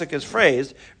the pasuk is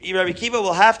phrased. Rabbi Kiva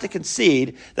will have to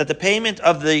concede that the payment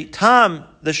of the tam,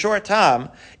 the short tam,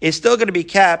 is still going to be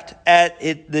capped at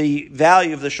the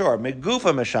value of the shore.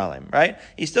 Megufa mishalim, right?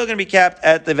 He's still going to be capped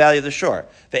at the value of the shore.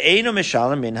 Ve'enu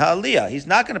mishalim min ha'aliyah. He's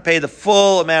not going to pay the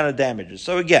full amount of damages.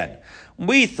 So again,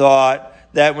 we thought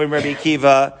that when Rabbi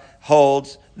Kiva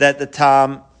holds that the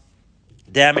tam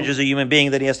damages a human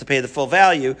being, that he has to pay the full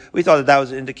value, we thought that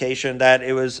was an indication that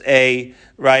it was a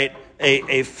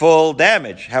full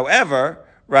damage. However,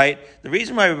 right, the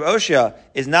reason why Rabbi Oshia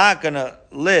is not going to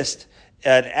list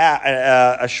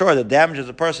a shore that damages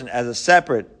a person as a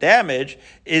separate damage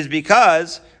is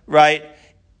because, right,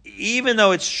 even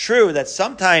though it's true that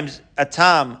sometimes a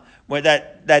tam where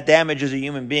that damages a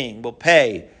human being will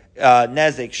pay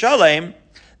nezek shalem,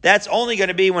 that's only going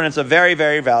to be when it's a very,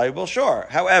 very valuable shore.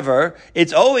 However,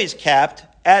 it's always capped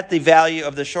at the value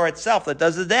of the shore itself that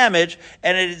does the damage,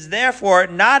 and it is therefore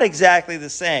not exactly the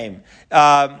same.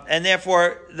 And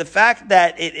therefore, the fact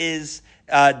that it is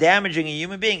damaging a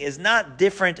human being is not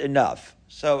different enough.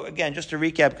 So again, just to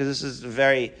recap, because this is a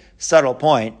very subtle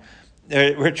point,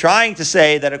 we're trying to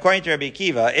say that according to Rabbi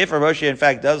Akiva, if Rav Oshia in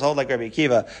fact does hold like Rabbi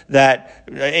Akiva, that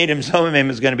Adam Zomimim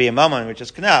is going to be a mammon, which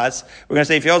is Knas, we're going to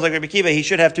say if he holds like Rabbi Akiva, he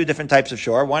should have two different types of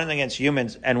shore, one against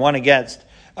humans and one against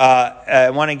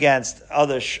other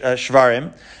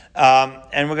shvarim.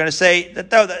 And we're going to say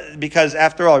that because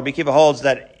after all, Rabbi Akiva holds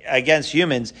that against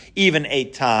humans, even a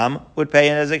tam would pay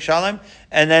an nezek shalem.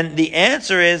 And then the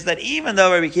answer is that even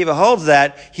though Rabbi Akiva holds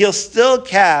that, he'll still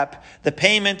cap the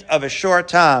payment of a short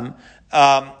tam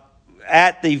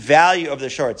at the value of the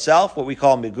shore itself, what we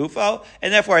call megufo,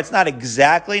 and therefore it's not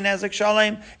exactly nezek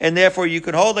shalem, and therefore you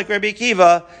could hold like Rabbi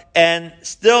Akiva and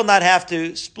still not have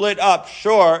to split up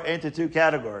shore into two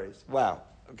categories. Wow.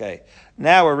 Okay.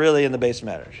 Now we're really in the base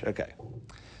matters. Okay.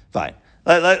 Fine.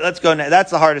 Let's go now.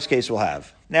 That's the hardest case we'll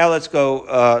have. Now let's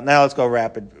go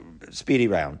rapid, speedy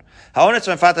round. Ha'ones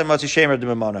mefatan motzi shemra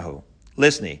d'memonahu.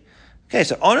 Listen. Okay,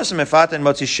 so ones mefatan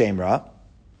motzi shemra,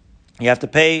 you have to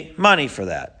pay money for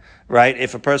that, right?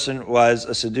 If a person was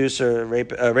a seducer,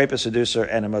 rapist, seducer,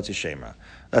 and a motzi shemra,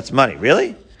 that's money.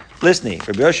 Really? Listen.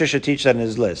 Rabbi Yoshua should teach that in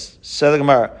his list. So the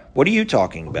Gemara, what are you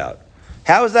talking about?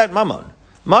 How is that mammon?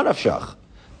 Manavshach.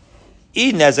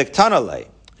 I nezek tanale.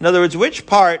 In other words, which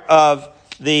part of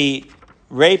the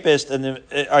rapist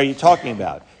are you talking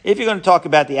about? If you're going to talk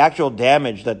about the actual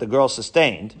damage that the girl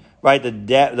sustained, right,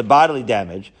 the bodily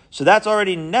damage, so that's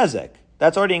already nezek.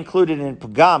 That's already included in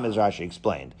pagam, as Rashi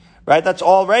explained, right? That's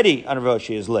already on Rav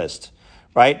Oshia's list,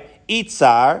 right?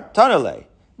 Itzar tanale,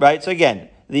 right? So again,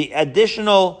 the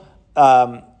additional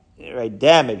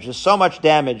damage. There's so much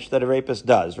damage that a rapist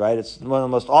does, right? It's one of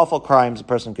the most awful crimes a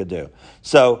person could do.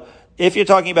 So if you're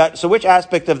talking about, so which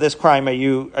aspect of this crime are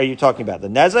you talking about? The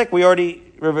nezek,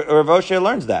 Rav Oshia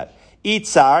learns that.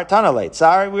 Tsar tanale.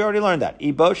 Tsar, we already learned that.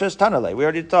 Iboshes tanale. We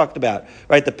already talked about,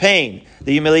 right? The pain,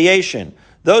 the humiliation.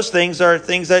 Those things are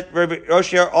things that Rav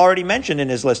Oshia already mentioned in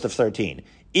his list of 13.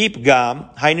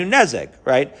 Ipgam, hainu nezek,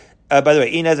 right? By the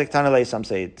way, nezek tanale, some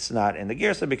say it's not in the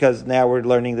Girsa because now we're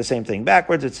learning the same thing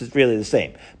backwards. It's really the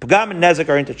same. Pagam and nezek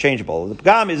are interchangeable. The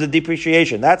pagam is a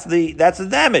depreciation. That's the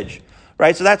damage.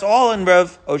 Right, so that's all in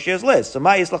Rav Oshia's list.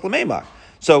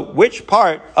 So which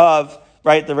part of,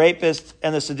 right, the rapist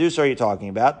and the seducer are you talking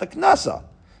about? The knasa.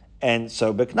 And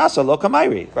so beknasa lo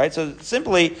kamairi, right? So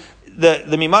simply the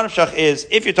miman of shach is,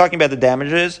 if you're talking about the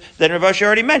damages, then Rav Oshia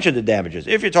already mentioned the damages.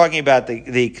 If you're talking about the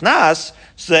knas,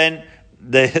 then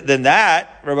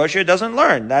that Rav Oshia doesn't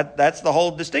learn. That's the whole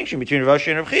distinction between Rav Oshia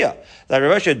and Rav Chia. That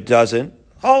Rav Oshia doesn't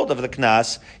hold of the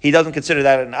knas. He doesn't consider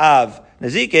that an av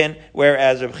Nezikin,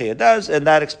 whereas Rav Chia does, and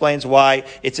that explains why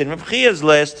it's in Rav Chia's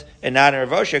list and not in Rav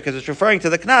Oshia, because it's referring to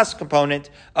the Knas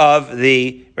component of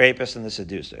the rapist and the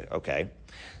seducer. Okay.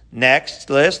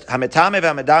 Next list, Hametame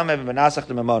v'Hamedamev v'Manasach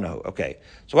d'Memonahu. Okay.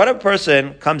 So what if a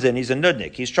person comes in, he's a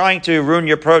nudnik, he's trying to ruin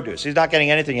your produce. He's not getting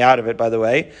anything out of it, by the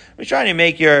way. He's trying to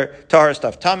make your Torah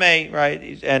stuff tameh,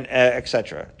 right, and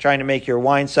etc. Trying to make your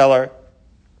wine cellar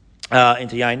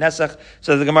into yain nesach.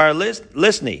 So the Gemara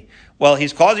listni. Well,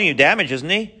 he's causing you damage, isn't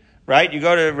he? Right? You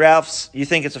go to Ralph's, you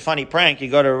think it's a funny prank,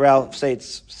 you go to Ralph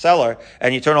Sate's cellar,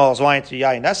 and you turn all his wine to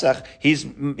yain nesach, he's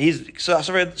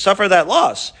suffered that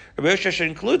loss. Rabbi Yoshua should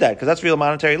include that, because that's real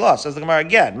monetary loss. Says the Gemara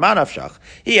again, manavshach.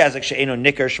 He hezek she'enu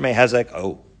nicker shmei hezek.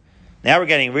 Oh. Now we're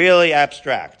getting really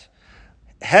abstract.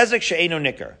 Hezek she'enu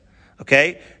nicker.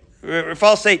 Okay?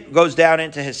 Ralph Sate goes down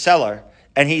into his cellar,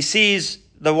 and he sees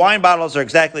the wine bottles are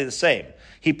exactly the same.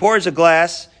 He pours a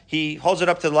glass, he holds it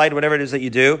up to the light, whatever it is that you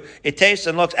do. It tastes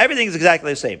and looks, everything is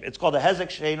exactly the same. It's called a hezek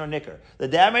she'eino nicker. The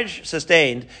damage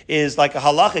sustained is like a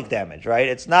halachic damage, right?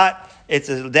 It's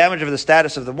a damage of the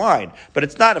status of the wine, but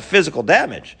it's not a physical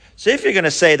damage. So if you're going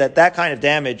to say that kind of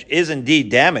damage is indeed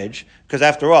damage, because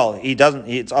after all, it's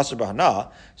asur b'hana,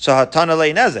 so hatana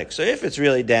le nezek. So if it's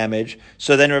really damage,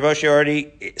 so then Rav Oshia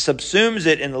already subsumes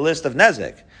it in the list of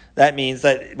nezek. That means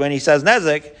that when he says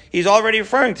nezek, he's already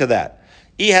referring to that.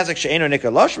 But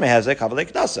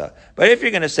if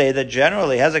you're going to say that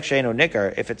generally hezek she'eino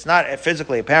nicker, if it's not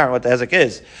physically apparent what the hezek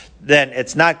is, then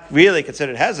it's not really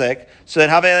considered hezek. So then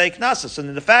havei knasa. So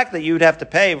then the fact that you would have to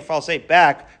pay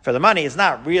back for the money is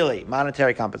not really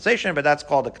monetary compensation, but that's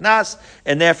called a knas,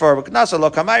 and therefore knasa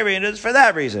lo kamayri, and it is for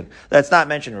that reason that's not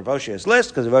mentioned in Rav Oshia's list,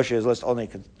 because Rav Oshia's list only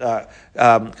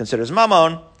considers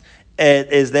mammon.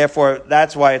 It is therefore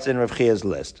that's why it's in Rav Chia's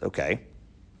list. Okay.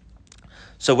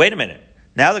 So wait a minute.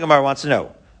 Now the Gemara wants to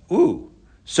know,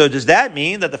 so does that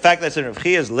mean that the fact that it's in Rav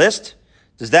Chia's list,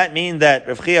 does that mean that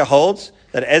Rav Chia holds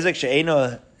that hezek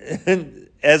she'eino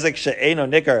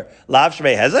nicker lav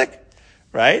shmei hezek?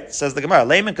 Right? Says the Gemara,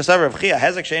 Leiman kasav Rav Chia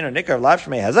hezek she'eino nicker lav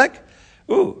shmei hezek?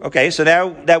 Okay, so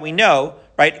now that we know,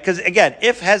 right, because again,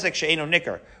 if hezek she'eino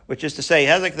nicker, which is to say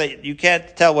hezek that you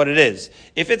can't tell what it is,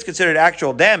 if it's considered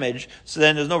actual damage, so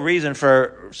then there's no reason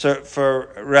for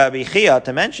Rabbi Chia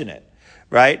to mention it.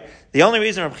 Right? The only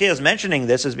reason Rav Chia is mentioning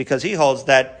this is because he holds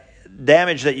that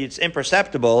damage that it's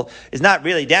imperceptible is not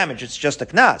really damage, it's just a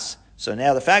knas. So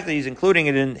now the fact that he's including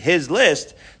it in his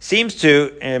list seems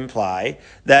to imply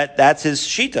that that's his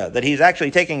shita, that he's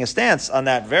actually taking a stance on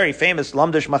that very famous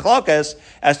lamdish machlokas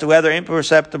as to whether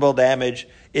imperceptible damage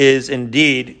is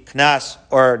indeed knas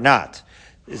or not.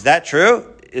 Is that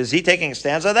true? Is he taking a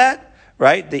stance on that?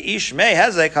 Right? The ishmei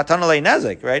hezek hatana le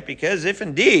nezek, right? Because if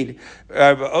indeed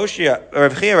Rav Chia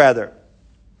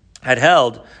had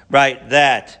held, right,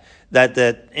 that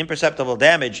the imperceptible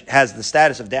damage has the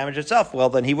status of damage itself, well,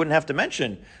 then he wouldn't have to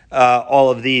mention all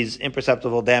of these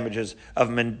imperceptible damages of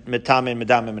mitamin,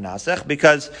 medamim, menasech,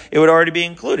 because it would already be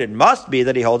included. Must be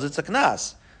that he holds it's a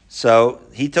knas. So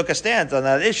he took a stance on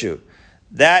that issue.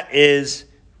 That is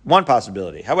one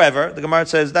possibility. However, the Gemara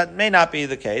says that may not be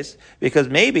the case, because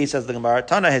maybe, says the Gemara,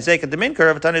 Tana hezeka de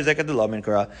minkara, Tana hezeka de lo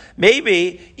minkara.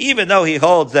 Maybe, even though he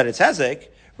holds that it's hezek,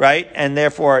 right, and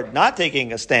therefore not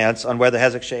taking a stance on whether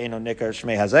hezek she'eino nicker or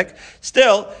shmei hezek,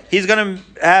 still, he's going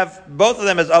to have both of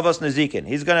them as avos nezikin.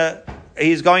 He's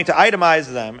going to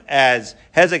itemize them as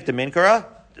hezek de minkara,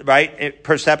 right,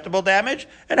 perceptible damage,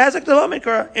 and hezek de lo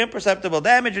minkara, imperceptible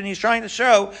damage, and he's trying to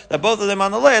show that both of them on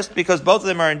the list, because both of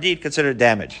them are indeed considered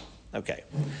damage. Okay.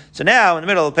 So now, in the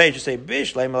middle of the page, you say,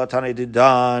 Bish, le malatani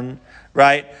didan,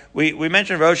 right? We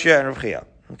mentioned Rav Oshia and Rav Chia.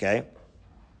 Okay.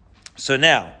 So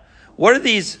now, what are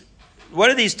these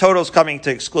totals coming to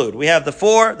exclude? We have the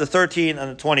 4, the 13,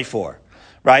 and the 24,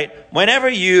 right? Whenever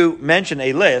you mention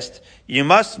a list, you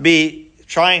must be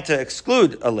trying to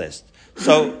exclude a list.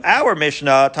 So our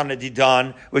Mishnah, Tana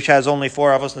Didan, which has only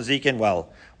 4 avos nazikin, well,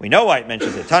 we know why it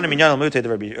mentions it. Tana minyan al-muteh de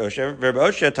Rabbi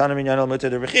Oshia, Tana minyan al-muteh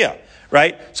de Rabbi Chia,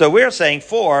 right? So we're saying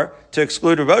 4 to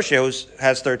exclude Rabbi Oshia, who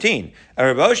has 13. And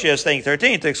Rabbi Oshia is saying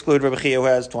 13 to exclude Rabbi Chia, who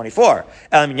has 24.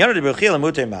 El minyan de Rabbi Chia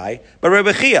al-muteh mai, but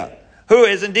Rabbi Chia, who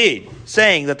is indeed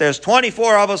saying that there's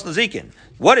 24 avos nazikin,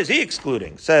 what is he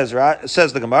excluding? Says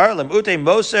the Gemara, Lemute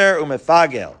moser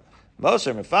umefagel.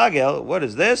 Moser umefagel, what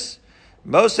is this?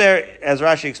 Moser, as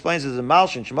Rashi explains, is a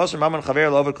malshin. Moser maman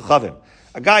chaver over kachavim.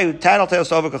 A guy who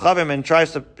tattletales over kachavim and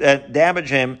tries to damage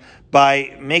him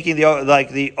by making the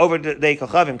overday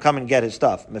kachavim come and get his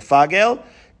stuff. Mefagel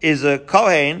is a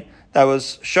kohen that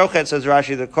was shochet, says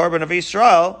Rashi, the korban of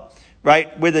Yisrael,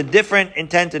 right, with a different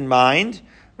intent in mind,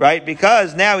 right,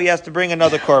 because now he has to bring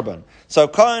another korban. So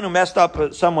kohen who messed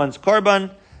up someone's korban,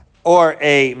 or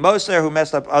a moser who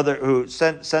messed up who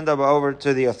sent them over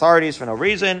to the authorities for no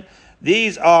reason.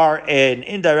 These are an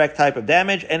indirect type of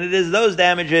damage, and it is those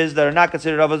damages that are not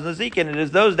considered avos nazikin. It is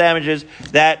those damages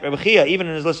that Rabbi Chia, even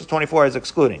in his list of 24, is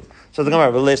excluding. So the Gemara,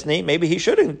 listening, maybe he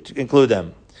should include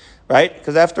them, right?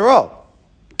 Because after all,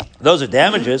 those are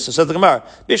damages. So says the Gemara,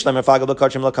 Bishlam mefagel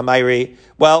b'kachim lo kamayri.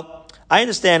 Well, I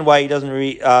understand why he doesn't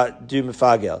do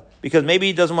mefagel, because maybe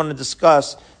he doesn't want to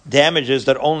discuss damages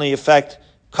that only affect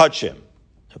kachim.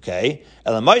 Okay,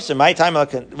 my time,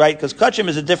 right? Because kachim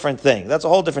is a different thing. That's a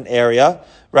whole different area,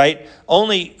 right?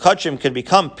 Only kachim can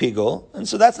become pigul, and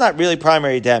so that's not really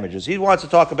primary damages. He wants to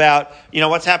talk about,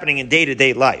 what's happening in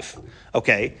day-to-day life.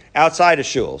 Okay, outside of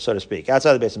shul, so to speak,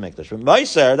 outside the base of mikdash. But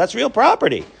meiser, that's real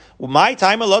property. Well, my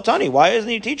time alotani. Why isn't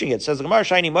he teaching it? Says the Gemara,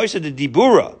 shiny meiser de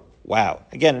dibura. Wow,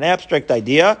 again, an abstract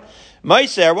idea.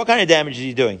 Meiser, what kind of damage is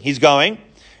he doing? He's going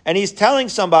and he's telling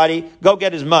somebody, go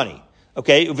get his money.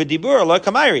 Okay, uvidibur lo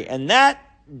kamairi, and that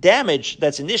damage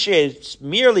that's initiated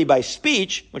merely by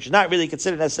speech, which is not really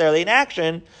considered necessarily an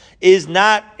action, is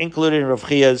not included in Rav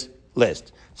Chia's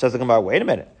list. Says the Gemara, wait a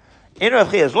minute. In Rav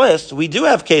Chia's list, we do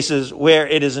have cases where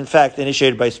it is in fact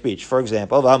initiated by speech. For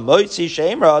example, Motzi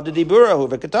Shemra de Diburahu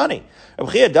v'Katani.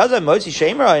 Rav Chia does have Motzi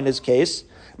Shemra in his case.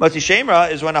 Motzi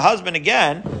Shemra is when a husband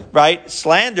again, right,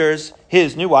 slanders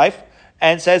his new wife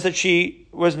and says that she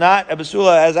was not a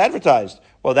basula as advertised.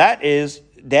 Well, that is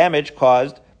damage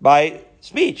caused by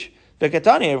speech.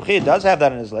 V'Katani, Rav Chia does have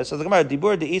that in his list. So the Gemara,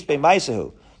 Dibur de Ispe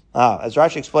Maisahu. As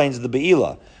Rashi explains the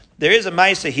Be'ila. There is a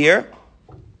Maisa here.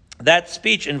 That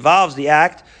speech involves the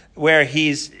act where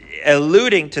he's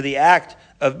alluding to the act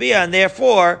of Bia, and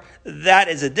therefore that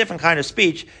is a different kind of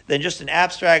speech than just an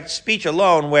abstract speech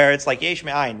alone where it's like Yesh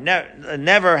Me'ayin,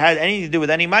 never had anything to do with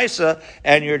any Maisa,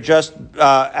 and you're just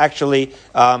actually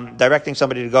directing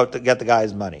somebody to go to get the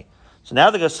guy's money. So now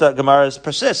the Gemara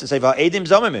persists and say, Edim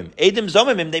Zomimim. Edim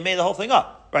Zomimim, they made the whole thing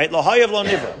up, right? Lo Hayav Lo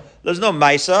Nivra. There's no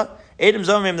Maisa. Edim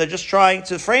Zomimim, they're just trying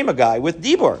to frame a guy with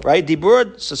Dibur, right?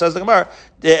 Dibur, so says the Gemara,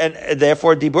 and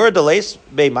therefore Dibur delays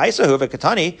Be Maisa Hu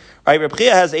V'Katani, right? Reb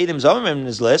Chia has Edim Zomimim in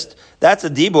his list. That's a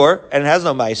Dibur, and it has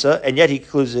no Maisa, and yet he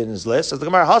includes it in his list. Says the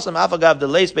Gemara, Hasam Afagav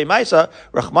delays Be Maisa,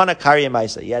 Rachmana Karya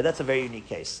Maisa. Yeah, that's a very unique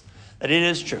case. That it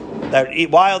is true. That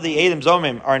while the Edim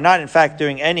Zomimim are not in fact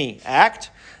doing any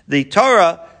act, the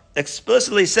Torah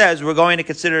explicitly says we're going to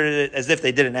consider it as if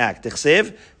they did an act.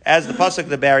 Tichsiv, as the pasuk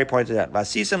the Barry pointed out,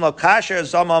 Vasisim lo kasher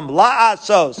zamam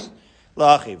la'asos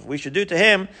la'achiv. We should do to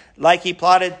him like he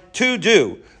plotted to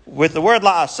do. With the word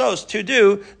la'asos, to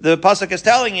do, the pasuk is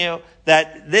telling you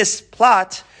that this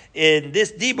plot in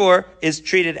this dibur is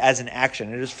treated as an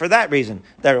action. It is for that reason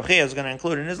that Rav Chia is going to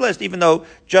include in his list, even though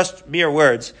just mere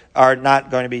words are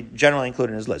not going to be generally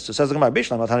included in his list. So it says the Gemara,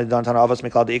 Bishlam atani dantana avos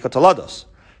mikal deiko tolados.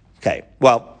 Okay,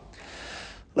 well,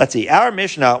 let's see. Our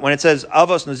Mishnah, when it says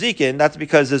avos nazikin, that's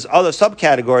because there's other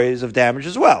subcategories of damage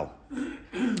as well.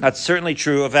 That's certainly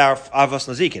true of our avos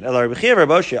nazikin.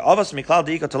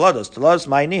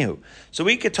 So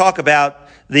we could talk about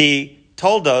the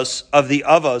toldos of the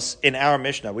avos in our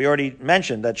Mishnah. We already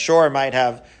mentioned that Shor might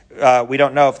have, we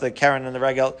don't know if the Karen and the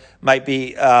Regel might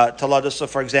be tolados. So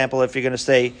for example, if you're going to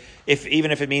say, even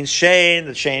if it means Shane,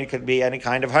 the Shane could be any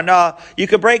kind of Hana. You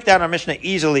could break down our Mishnah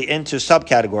easily into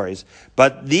subcategories.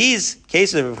 But these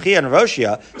cases of Chia and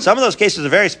Roshia, some of those cases are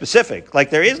very specific. Like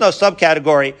there is no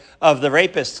subcategory of the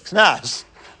rapist's knas.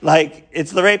 Like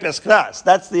it's the rapist's knas.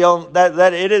 That's the only,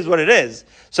 that it is what it is.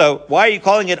 So why are you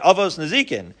calling it avos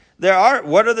nazikin?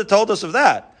 What are the toldos of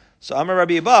that? So Amar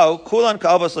Rabbi Yabo, Kulan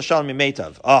ka'avos l'shalom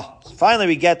mimetav. Finally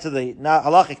we get to the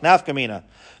halachic nafkamina,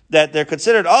 that they're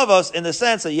considered avos in the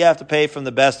sense that you have to pay from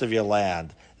the best of your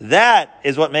land. That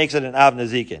is what makes it an av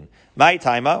nazikin. My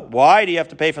taima, why do you have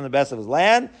to pay from the best of his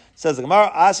land? Says the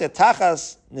Gemara, Asya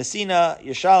tachas, nesina,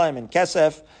 yeshalem, and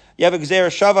kesef. You have a gzera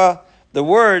shava. The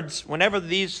words, whenever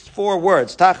these four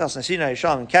words, tachas, nesina,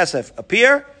 yeshalem, and kesef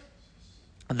appear,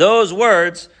 those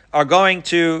words are going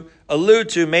to allude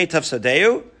to meitav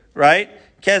sadeu, right?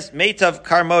 Meitav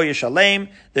karmo yeshalem.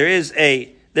 There is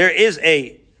a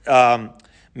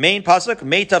main pasuk,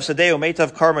 meitav sadeu,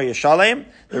 meitav karmo yeshalem.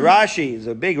 The Rashi is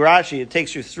a big Rashi. It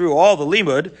takes you through all the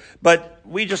limud, but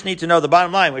we just need to know the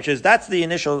bottom line, which is that's the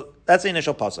initial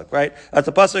pasuk, right? That's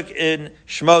the pasuk in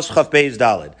Shmos Chaf Beis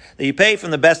Daled, that you pay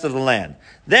from the best of the land.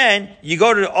 Then you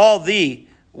go to all the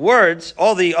words,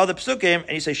 all the other psukim,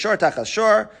 and you say shor tachas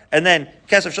shor, and then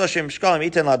kesef shloshim shkolim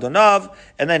iten ladonav,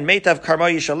 and then meitav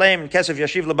karmo yishalem and kesef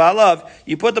yashiv leba'alav.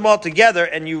 You put them all together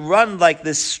and you run like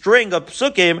this string of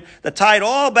psukim that tie it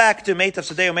all back to meitav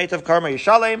sadeu, meitav karmo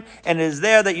yishalem, and it is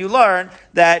there that you learn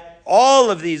that all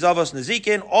of these avos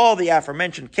nazikin, all the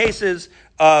aforementioned cases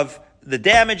of the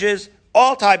damages,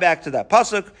 all tie back to that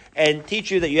pasuk and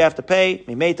teach you that you have to pay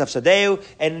meitav sadeu,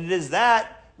 and it is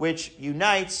that which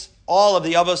unites all of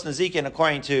the avos nazikin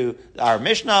according to our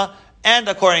Mishnah, and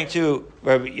according to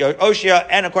Rabbi Oshia,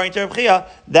 and according to Rabbi Chia,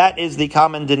 that is the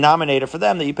common denominator for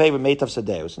them, that you pay with meitav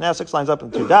sadeu. So now 6 lines up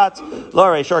and 2 dots.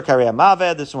 Lo shor karya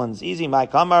maved. This one's easy. My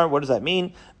kamar. What does that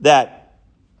mean? That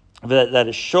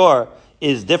a shor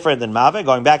is different than maved.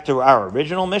 Going back to our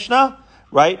original Mishnah,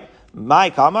 right?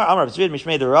 My kamar, Amar Tzvid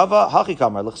Mishmei Derava, Hachi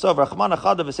kamar, L'chsov Rachman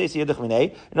Achada V'Seisi Yedich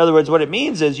Minei. In other words, what it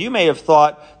means is you may have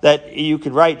thought that you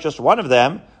could write just one of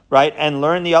them, right, and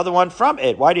learn the other one from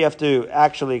it. Why do you have to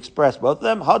actually express both of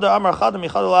them? Hada Amar Chadam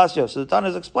Yichad Lasio. So the Tana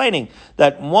is explaining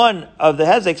that one of the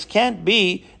Hezeks can't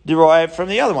be derived from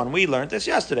the other one. We learned this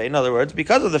yesterday. In other words,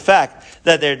 because of the fact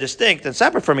that they're distinct and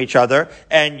separate from each other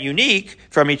and unique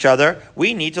from each other,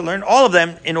 we need to learn all of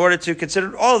them in order to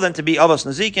consider all of them to be Avos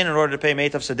Nazikin, in order to pay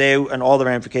Meitav Sadeu and all the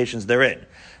ramifications therein.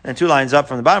 And 2 lines up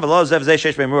from the bottom, below, Zev Zeh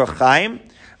Sheish Be'Muruch Chaim,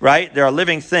 right? There are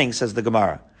living things, says the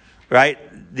Gemara, right?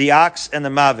 The ox and the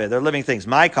maveh, they're living things.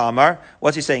 My kamar,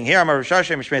 what's he saying here? Amar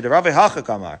Rishashem Mishmei Rava Hacha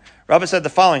kamar. Rava said the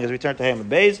following as we turn to Hamad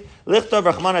Beis, Lichtov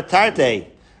Rachmana Tarte,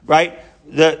 right?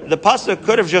 The pasuk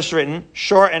could have just written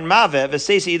shor and maveh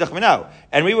v'seisi idach minau,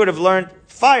 and we would have learned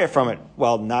fire from it.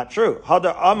 Well, not true.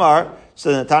 Hada Amar,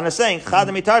 so the Tana is saying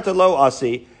Chadam Itarta Lo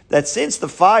Asi, that since the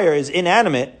fire is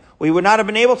inanimate, we would not have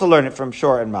been able to learn it from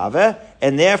shor and maveh,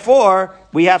 and therefore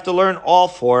we have to learn all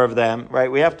 4 of them, right?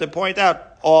 We have to point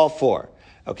out all 4.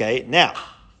 Okay, now,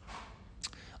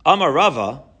 Amar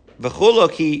Rava, v'chulo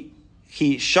ki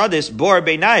shadis bor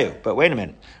beinayu. But wait a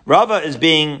minute. Rava is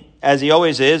being, as he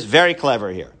always is, very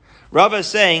clever here. Rava is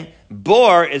saying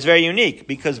bor is very unique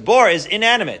because bor is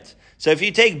inanimate. So if you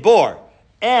take bor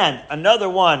and another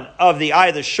one of the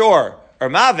either shor or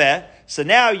maveh, so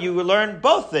now you would learn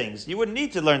both things. You wouldn't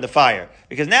need to learn the fire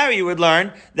because now you would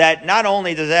learn that not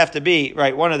only does it have to be,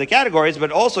 right, one of the categories,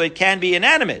 but also it can be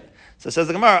inanimate. So it says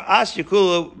the Gemara, As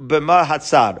Yukulu B'ma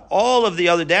Hatzad. All of the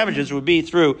other damages would be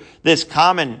through this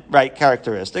common, right,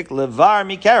 characteristic, Levar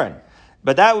Mi Karen.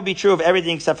 But that would be true of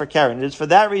everything except for Karen. It is for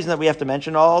that reason that we have to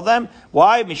mention all of them.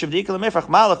 Why? Right?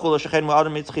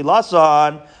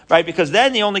 Because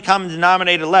then the only common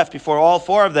denominator left before all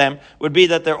 4 of them would be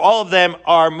that all of them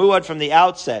are muad from the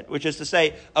outset, which is to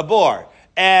say, a bor.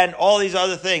 And all these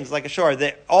other things, like a shor,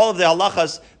 all of the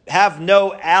halachas have no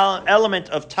element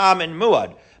of tam and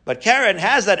muad. But Karen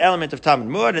has that element of tam and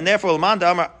muad, and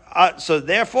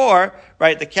therefore,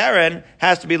 right, the Karen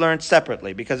has to be learned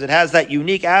separately because it has that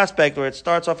unique aspect where it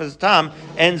starts off as a tam,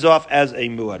 ends off as a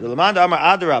muad.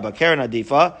 Karen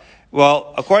adifa.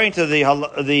 Well, according to the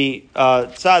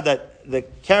tzad that the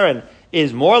Karen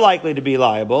is more likely to be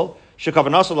liable,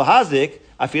 however,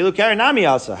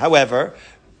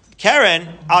 Karen,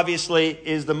 obviously,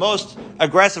 is the most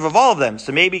aggressive of all of them.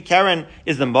 So maybe Karen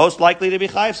is the most likely to be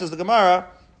chayiv, says the Gemara.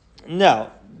 No.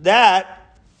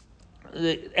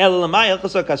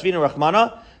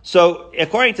 So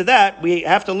according to that, we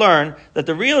have to learn that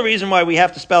the real reason why we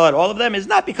have to spell out all of them is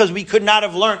not because we could not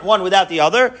have learned one without the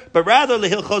other, but rather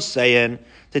lehilchos seyin,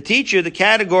 to teach you the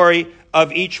category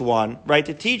of each one, right?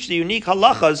 To teach the unique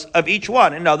halachas of each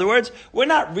one. In other words, we're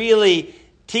not really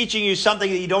teaching you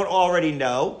something that you don't already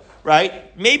know,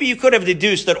 right? Maybe you could have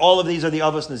deduced that all of these are the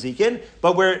Avos Nazikin,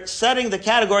 but we're setting the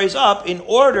categories up in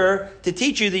order to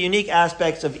teach you the unique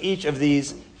aspects of each of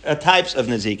these types of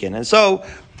Nazikin. And so,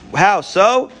 how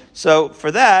so? So for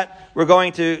that,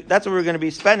 that's what we're going to be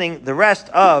spending the rest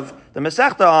of the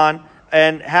Masechta on,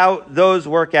 and how those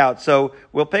work out. So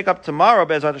we'll pick up tomorrow,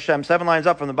 Be'ezrat Hashem, 7 lines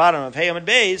up from the bottom of Hayom and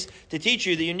Beis, to teach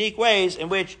you the unique ways in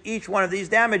which each one of these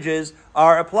damages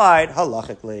are applied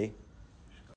halachically.